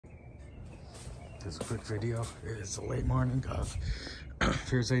This is a quick video. It's a late morning of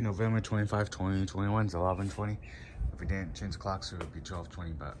Thursday, November 25, 2021. It's 11:20. If we didn't change the clock, so it would be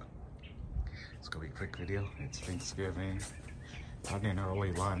 12:20, but it's gonna be a quick video. It's Thanksgiving. Having an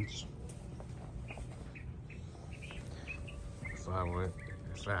early lunch. If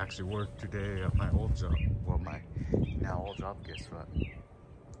I actually worked today at my old job, well, my now old job, guess what?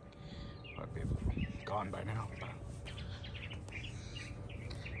 I'd be gone by now.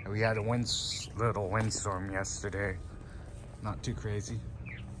 But we had a little windstorm yesterday. Not too crazy.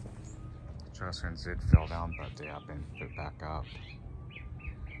 Trust winds did fell down, but they have been put back up.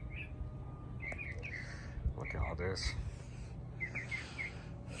 Look at all this.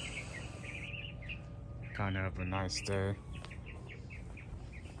 Kind of a nice day.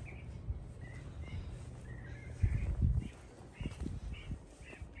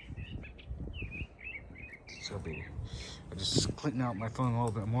 I just cleaned out my phone a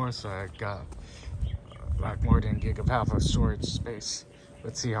little bit more, so I got like more than a gig of half of storage space.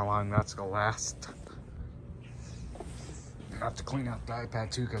 Let's see how long that's gonna last. I have to clean out the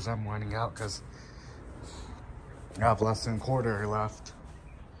iPad too, because I'm running out, because I have less than a quarter left.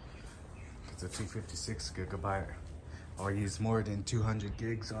 It's a 256 gigabyte. I'll use more than 200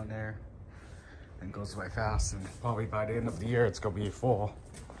 gigs on there. And it goes by fast, and probably by the end of the year it's gonna be full.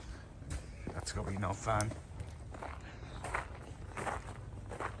 That's gonna be no fun.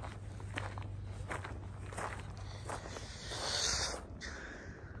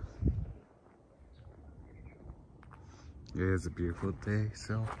 It is a beautiful day,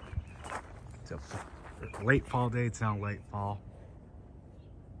 so it's a late fall day. It's not late fall.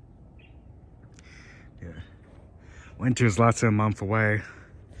 Yeah, winter's less than a month away.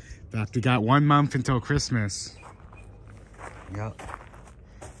 In fact, we got 1 month until Christmas. Yep.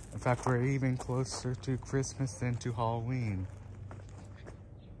 In fact, we're even closer to Christmas than to Halloween.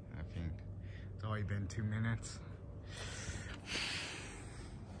 I think it's only been 2 minutes.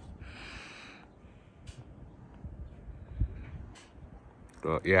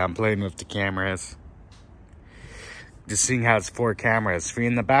 But yeah, I'm playing with the cameras. This thing has 4 cameras, 3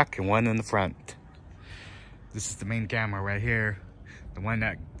 in the back and 1 in the front. This is the main camera right here, the one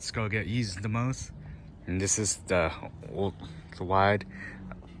that's gonna get used the most. And this is the wide,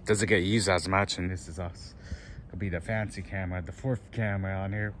 doesn't get used as much. And this is us. It'll be the fancy camera, the 4th camera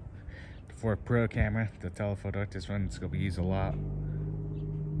on here, the 4 Pro camera, the telephoto. This one's gonna be used a lot.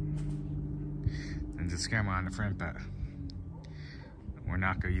 And this camera on the front, but we're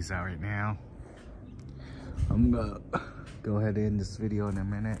not gonna use that right now. I'm gonna go ahead and end this video in a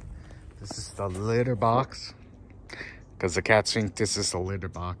minute. This is the litter box, because the cats think this is the litter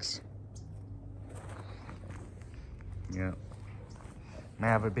box. Yep. May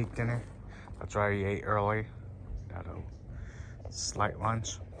have a big dinner. That's why I ate early. Got a slight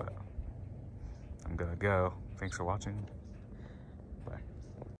lunch, but I'm gonna go. Thanks for watching. Bye.